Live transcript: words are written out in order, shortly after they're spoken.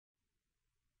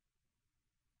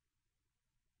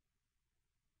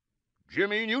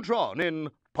Jimmy Neutron in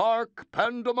Park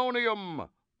Pandemonium.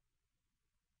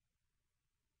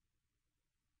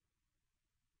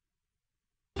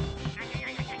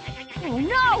 Oh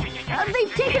no!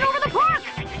 They've taken over the park!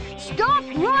 Stop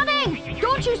running!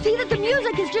 Don't you see that the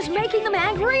music is just making them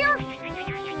angrier?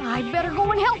 I'd better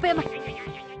go and help him.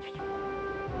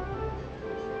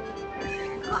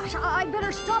 Gosh, I'd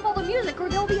better stop all the music or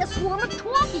there'll be a swarm of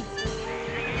Twonkies.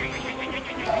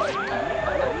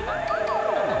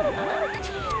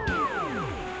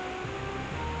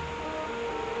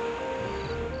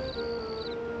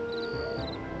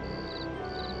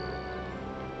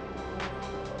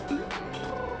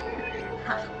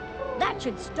 That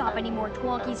should stop any more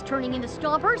Twonkies turning into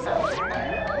stompers.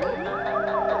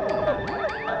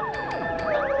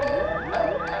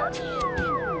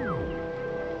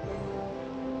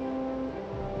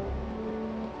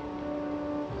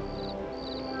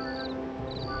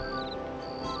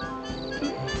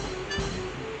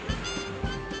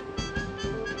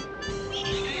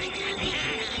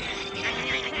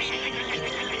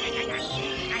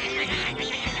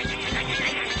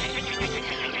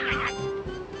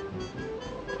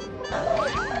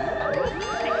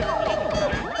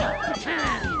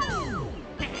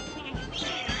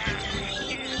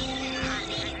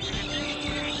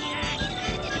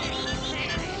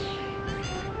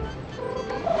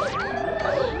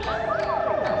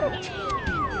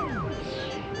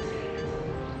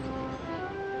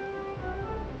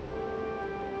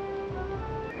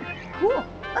 Cool,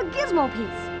 a gizmo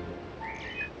piece.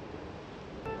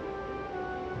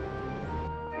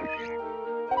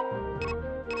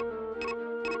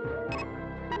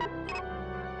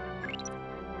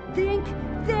 Think!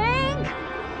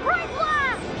 Bright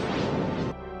blast!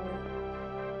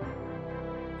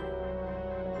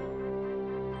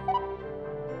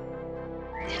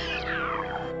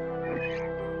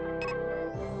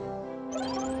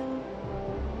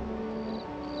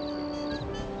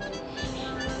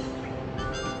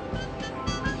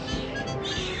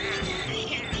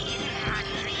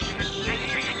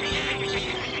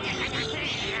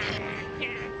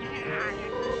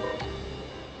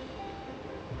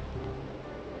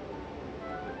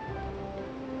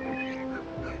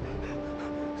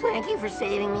 Thank you for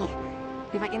saving me.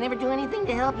 If I can ever do anything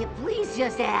to help you, please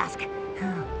just ask.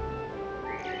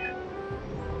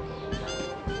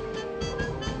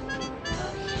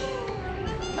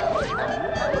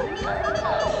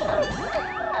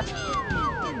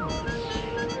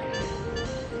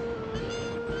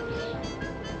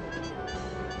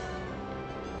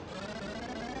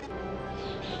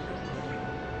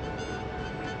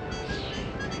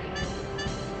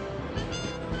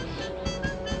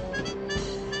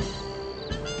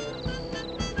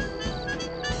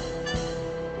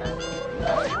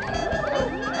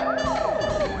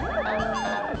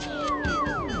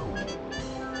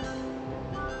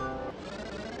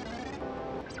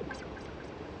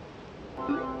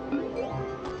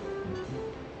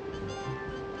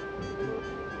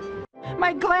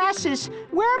 My glasses!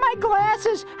 Where are my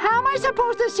glasses? How am I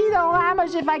supposed to see the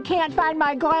llamas if I can't find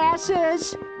my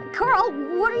glasses? Carl,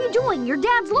 what are you doing? Your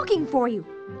dad's looking for you.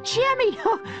 Jimmy,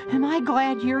 am I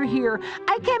glad you're here.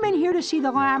 I came in here to see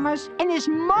the llamas, and this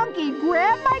monkey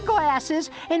grabbed my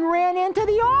glasses and ran into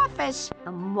the office.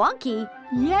 A monkey?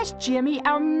 Yes, Jimmy,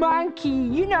 a monkey.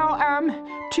 You know,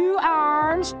 2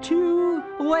 arms, 2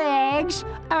 legs,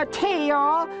 a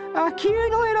tail, a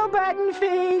cute little button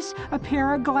face, a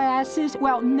pair of glasses.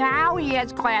 Well, now he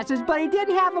has glasses, but he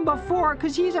didn't have them before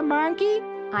because he's a monkey.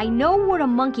 I know what a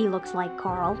monkey looks like,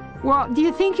 Carl. Well, do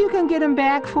you think you can get him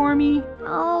back for me?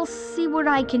 I'll see what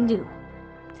I can do.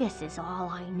 This is all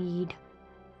I need.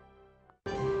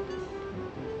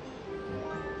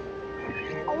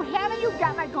 Oh, haven't you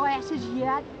got my glasses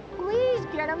yet? Please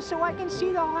get them so I can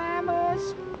see the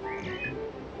llamas.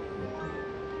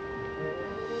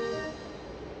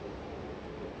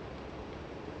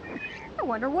 I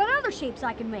wonder what other shapes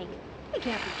I can make. They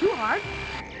can't be too hard.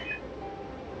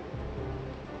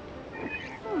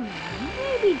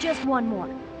 Maybe just one more.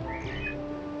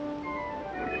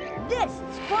 This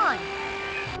is fun!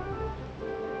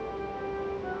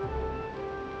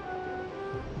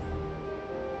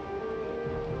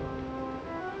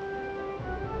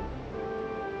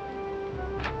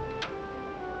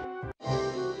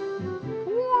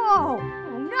 Whoa!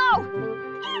 Oh, no!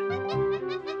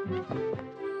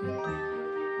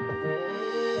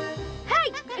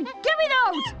 Hey! Give me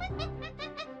those!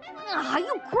 Are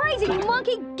you crazy, you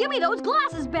monkey? Give me those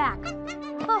glasses back!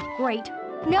 Oh, great.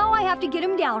 Now I have to get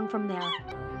him down from there.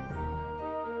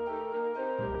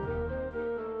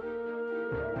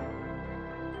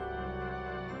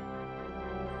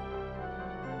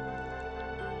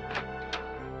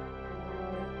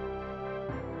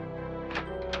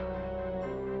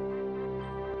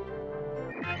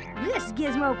 This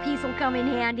gizmo piece will come in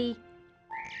handy.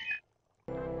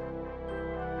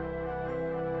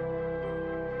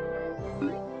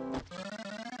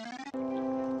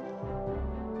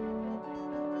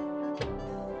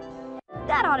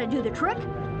 That ought to do the trick.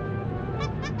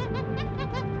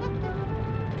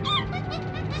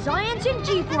 Science and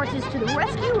G-forces to the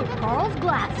rescue of Carl's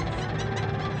glasses.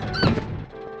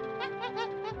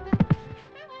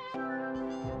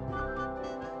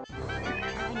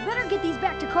 I'd better get these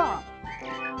back to Carl.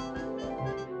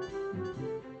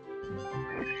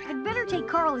 I'd better take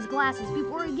Carl his glasses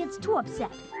before he gets too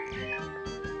upset.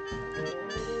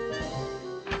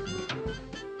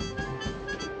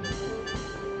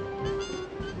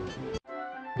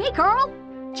 Hey, Carl!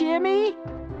 Jimmy?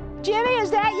 Jimmy,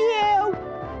 is that you?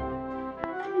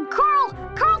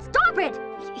 Carl, stop it!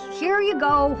 Here you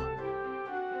go.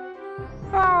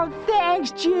 Oh,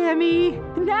 thanks, Jimmy.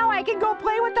 Now I can go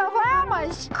play with the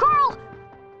llamas. Carl!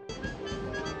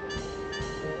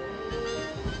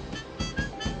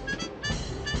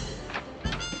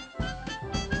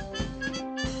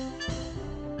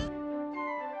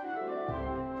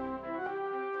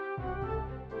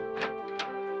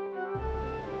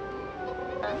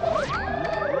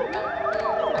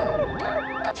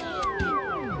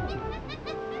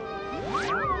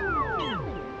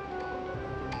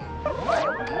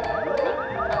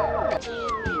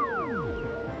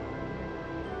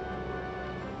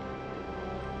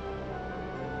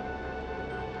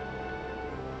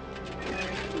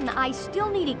 I still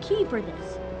need a key for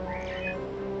this.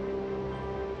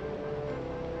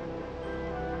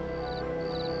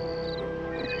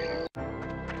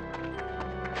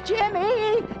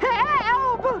 Jimmy,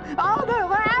 help! All the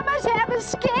llamas have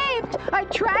escaped! I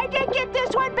tried to get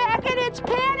this one back in its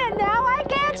pen and now I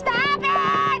can't stop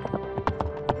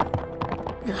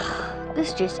it!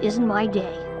 This just isn't my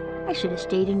day. I should have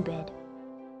stayed in bed.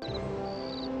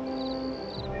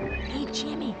 Hey,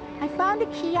 Jimmy, I found a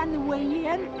key on the way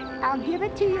in. I'll give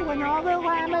it to you when all the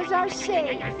llamas are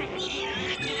safe.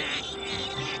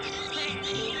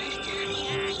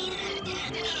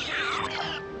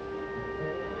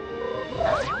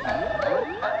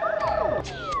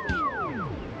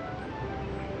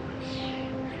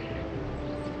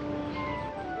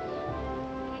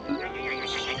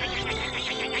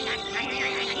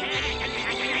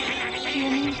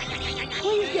 Jimmy,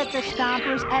 please get the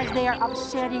stompers as they are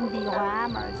upsetting the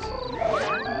llamas.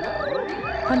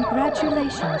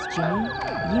 Congratulations, Jimmy.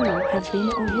 You have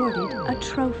been awarded a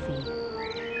trophy.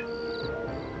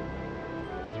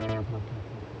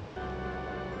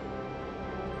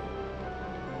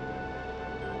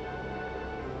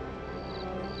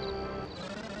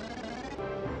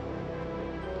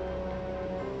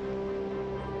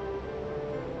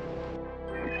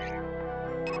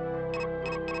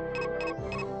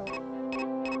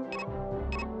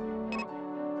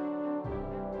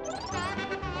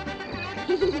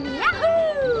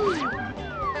 Yahoo!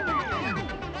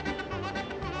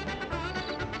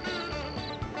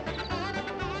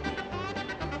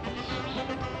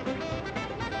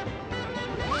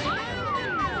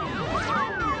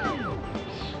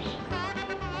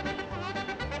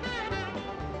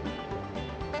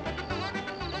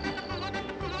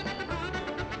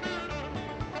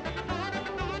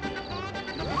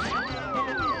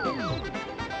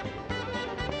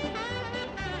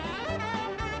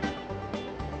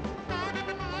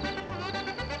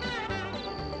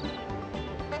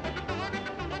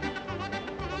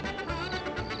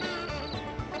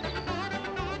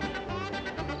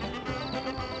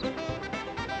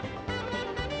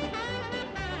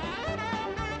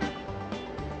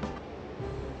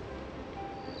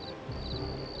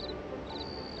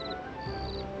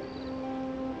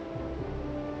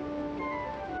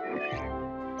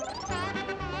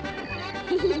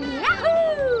 Yahoo!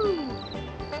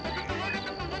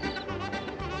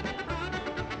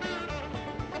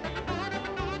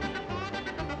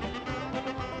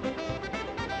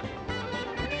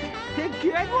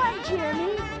 Good one,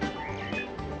 Jimmy.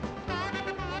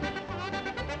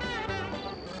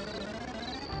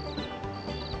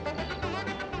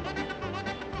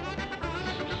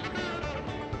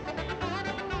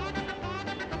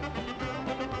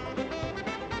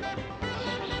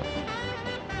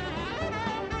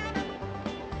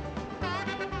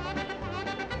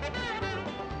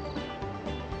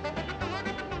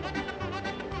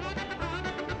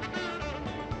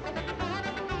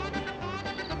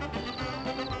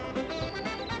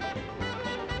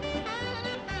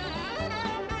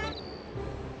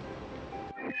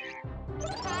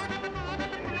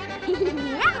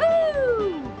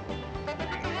 Yahoo!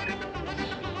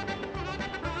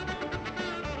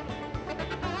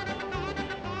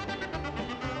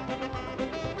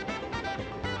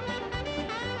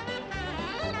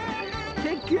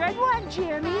 Good one,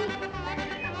 Jimmy.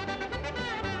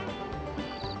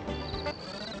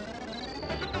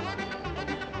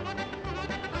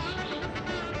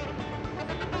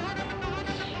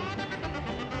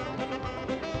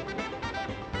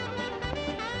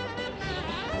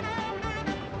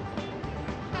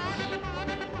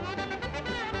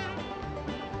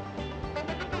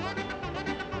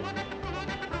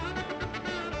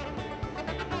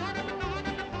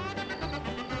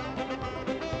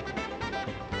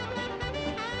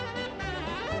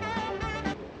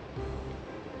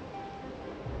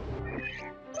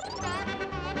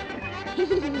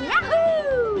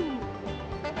 Yahoo!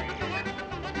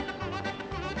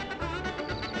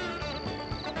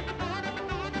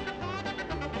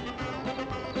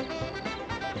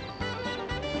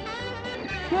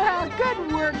 Yeah,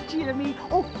 good work, Jimmy.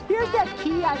 Oh, here's that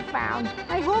key I found.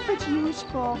 I hope it's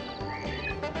useful.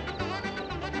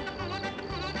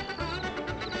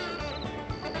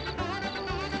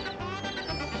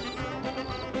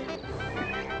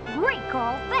 Great,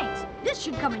 Carl. Thanks. This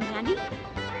should come in handy.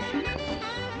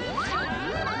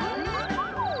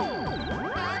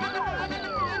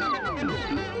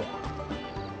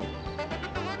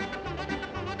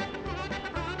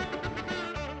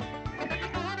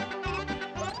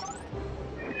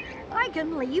 I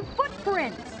can leave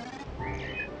footprints.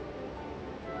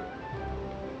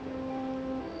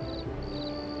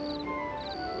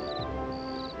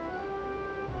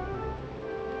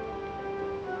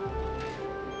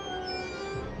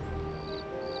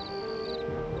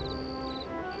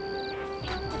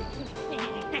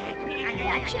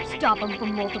 That should stop them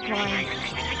from multiplying.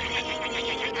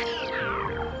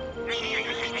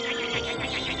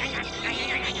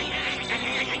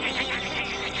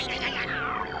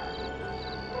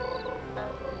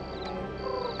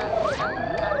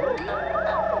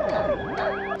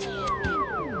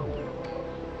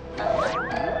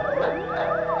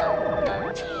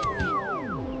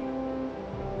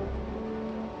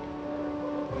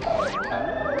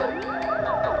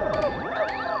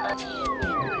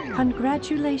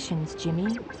 Congratulations,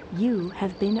 Jimmy. You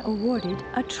have been awarded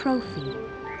a trophy.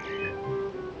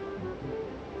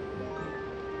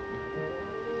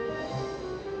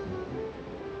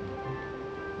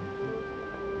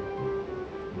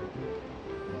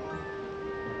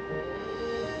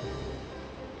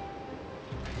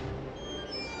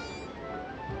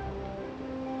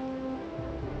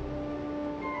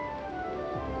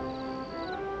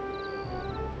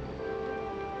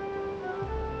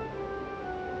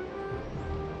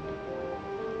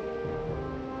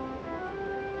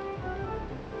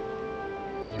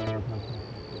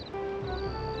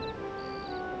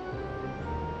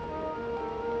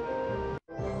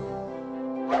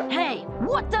 Hey,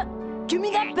 what the? Give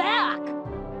me that back!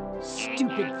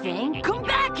 Stupid thing, come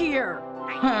back here!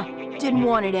 Huh, didn't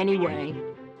want it anyway.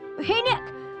 Hey, Nick,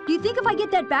 do you think if I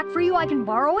get that back for you, I can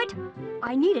borrow it?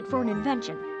 I need it for an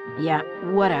invention. Yeah,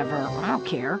 whatever, I don't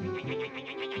care.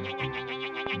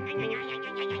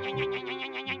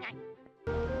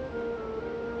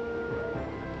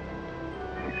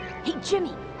 Hey,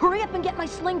 Jimmy, hurry up and get my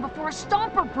sling before a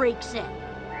stomper breaks it.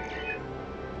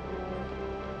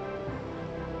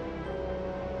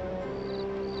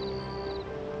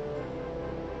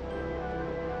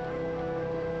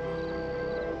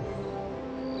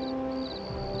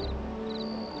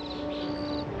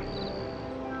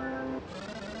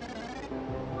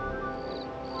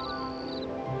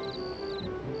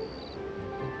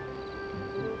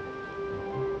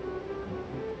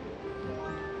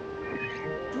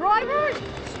 Drivers,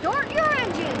 start your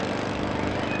engines!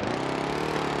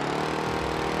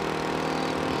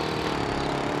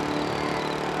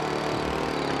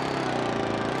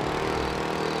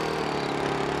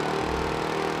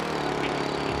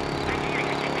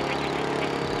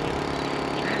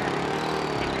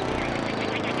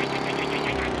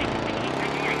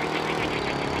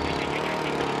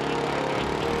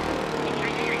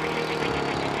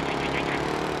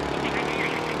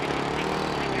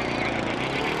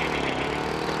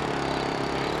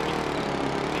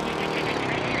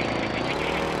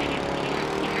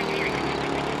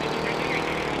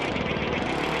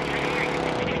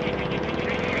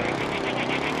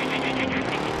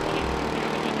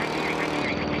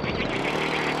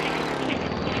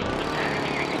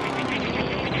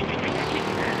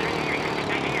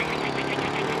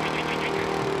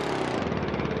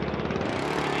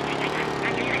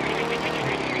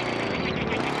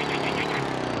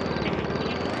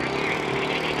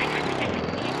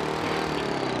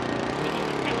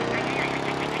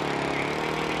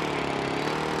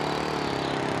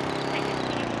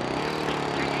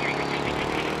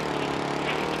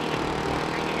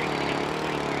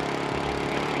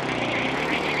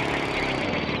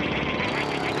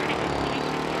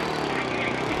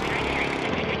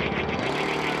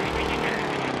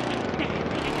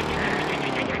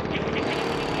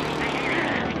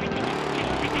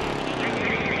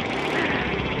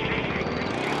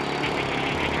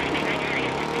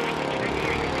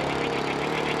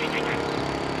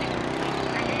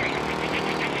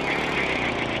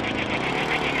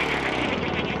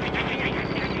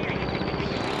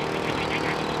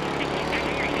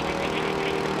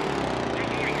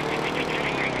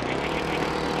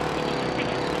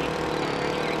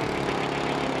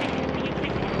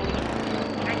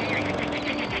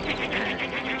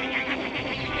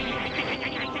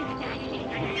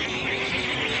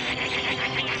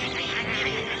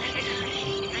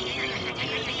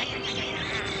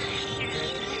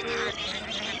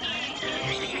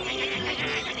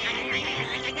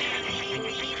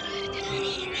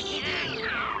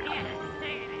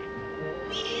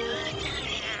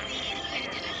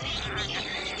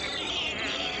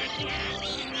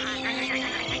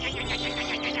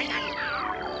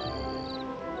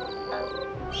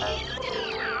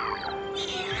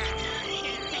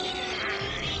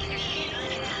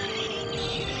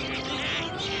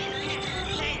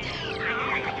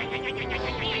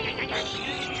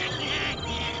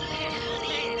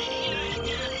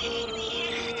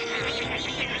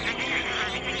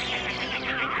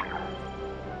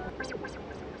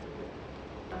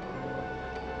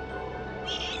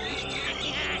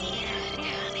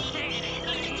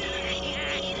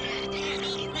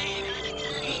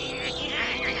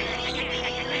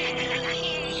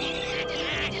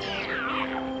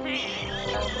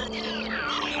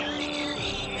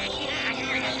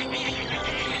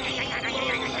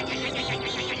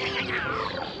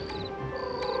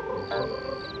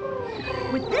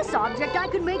 this object, I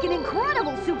could make an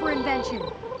incredible super invention.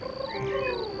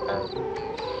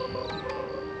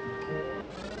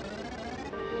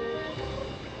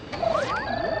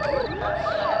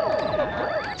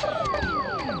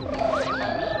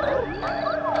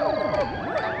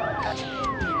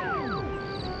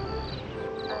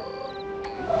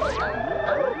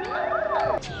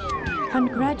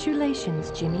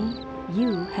 Congratulations, Jimmy.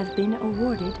 You have been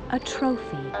awarded a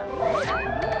trophy.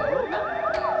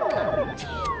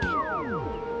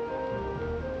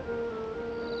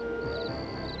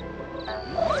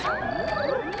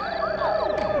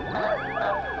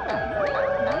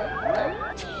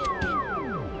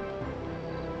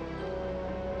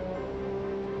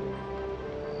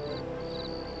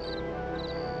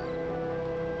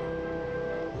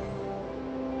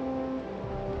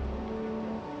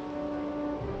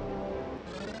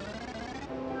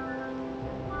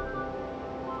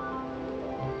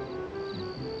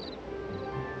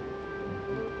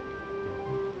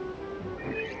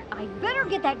 I'd better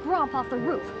get that Gromp off the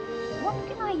roof. What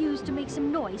can I use to make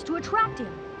some noise to attract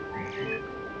him?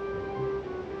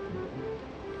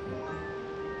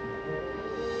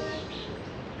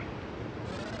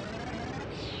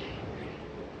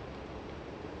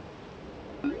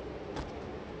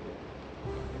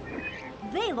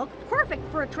 They look perfect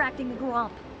for attracting the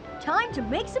Gromp. Time to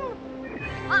make some...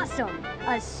 Awesome!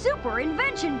 A super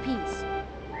invention piece!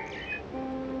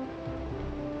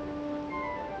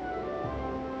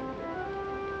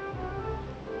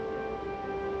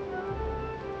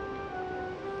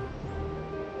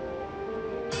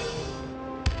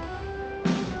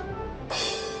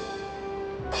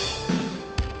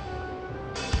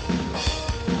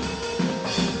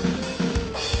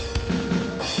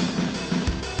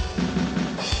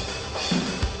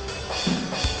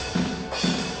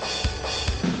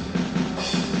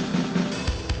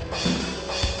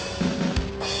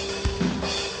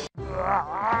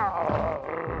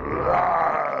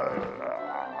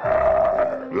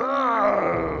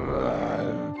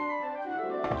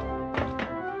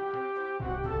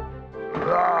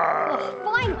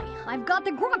 Finally, I've got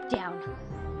the Grump down.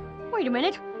 Wait a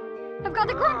minute. I've got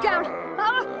the Grump down.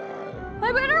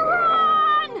 I better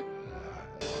run!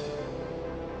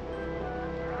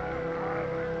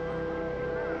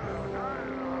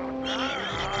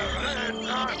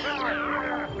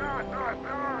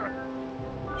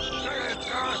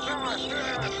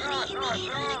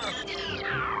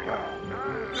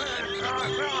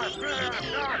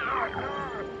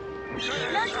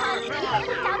 Neutron, you better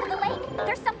move down to the lake.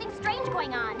 There's something strange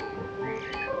going on.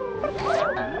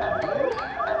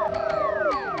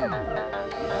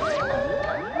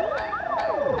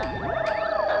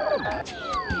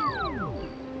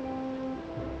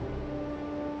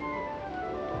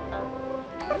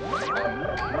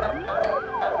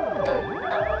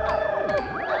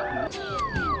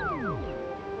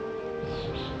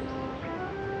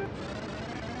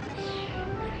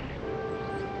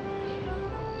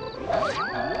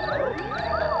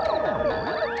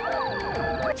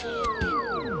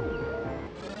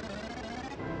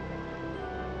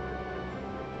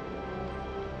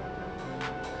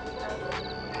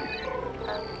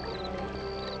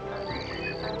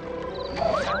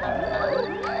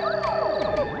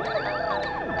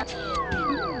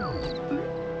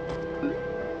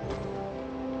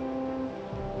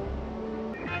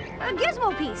 A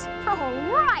gizmo piece! All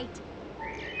right!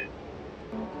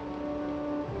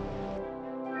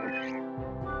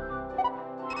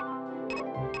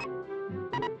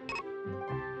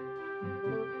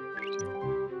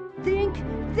 Think!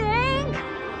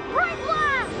 Right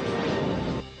blast!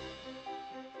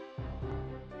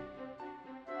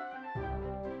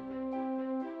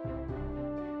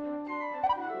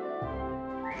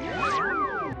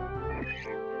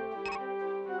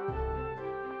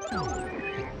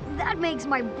 That makes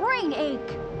my brain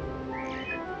ache.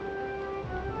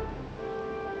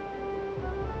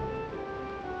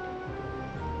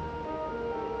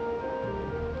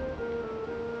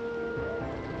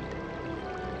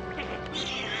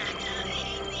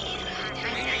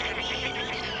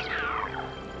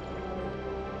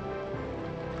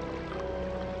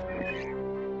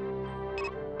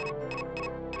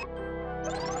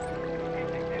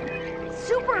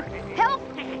 Super health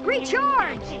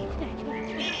recharge!